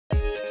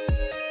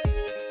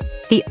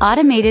The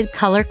Automated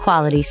Color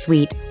Quality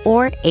Suite,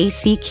 or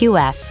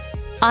ACQS,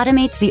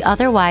 automates the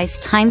otherwise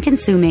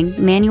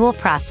time-consuming manual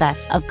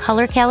process of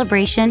color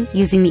calibration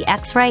using the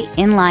X-Ray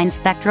Inline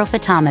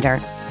Spectrophotometer,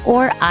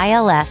 or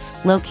ILS,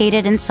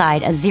 located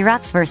inside a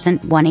Xerox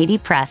Versant 180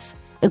 press,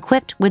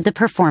 equipped with the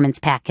Performance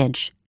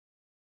Package.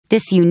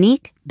 This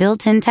unique,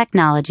 built-in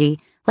technology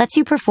lets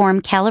you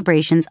perform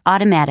calibrations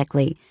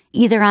automatically,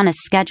 either on a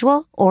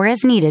schedule or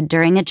as needed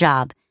during a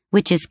job,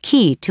 which is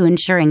key to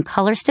ensuring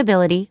color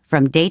stability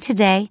from day to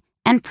day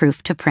and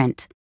proof to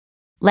print.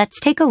 Let's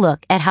take a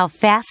look at how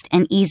fast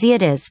and easy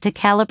it is to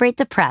calibrate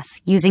the press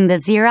using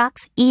the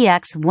Xerox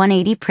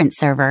EX180 print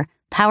server,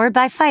 powered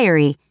by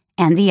Fiery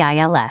and the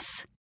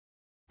ILS.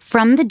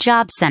 From the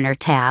Job Center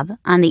tab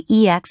on the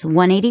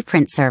EX180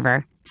 print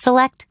server,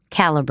 select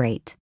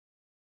Calibrate.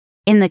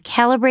 In the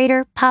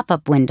Calibrator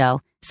pop-up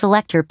window,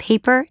 select your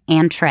paper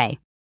and tray.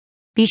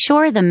 Be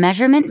sure the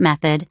measurement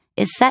method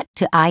is set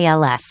to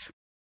ILS.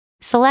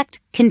 Select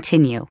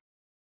Continue.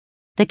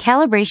 The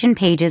calibration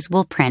pages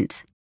will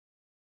print.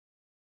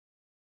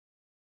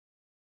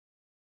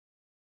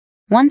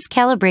 Once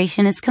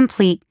calibration is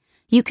complete,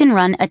 you can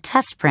run a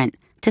test print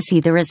to see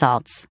the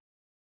results.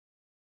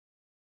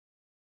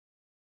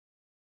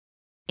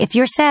 If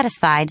you're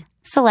satisfied,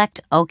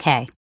 select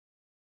OK.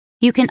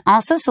 You can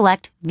also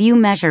select View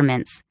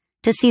Measurements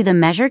to see the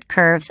measured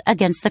curves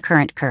against the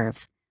current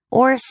curves,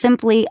 or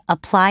simply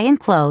Apply and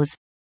Close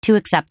to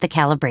accept the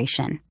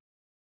calibration.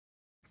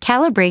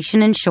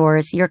 Calibration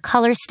ensures your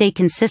colors stay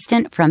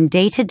consistent from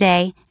day to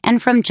day and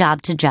from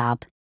job to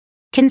job.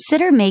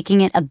 Consider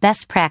making it a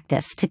best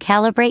practice to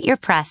calibrate your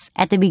press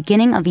at the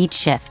beginning of each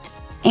shift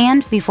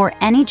and before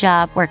any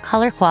job where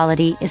color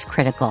quality is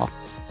critical.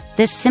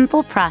 This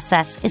simple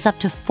process is up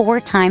to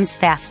 4 times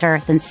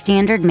faster than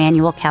standard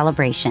manual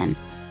calibration,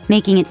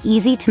 making it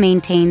easy to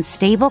maintain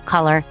stable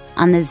color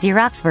on the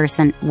Xerox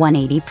Versant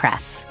 180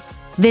 press.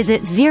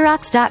 Visit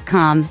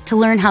Xerox.com to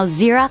learn how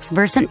Xerox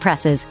Versant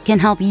Presses can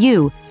help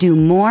you do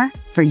more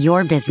for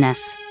your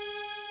business.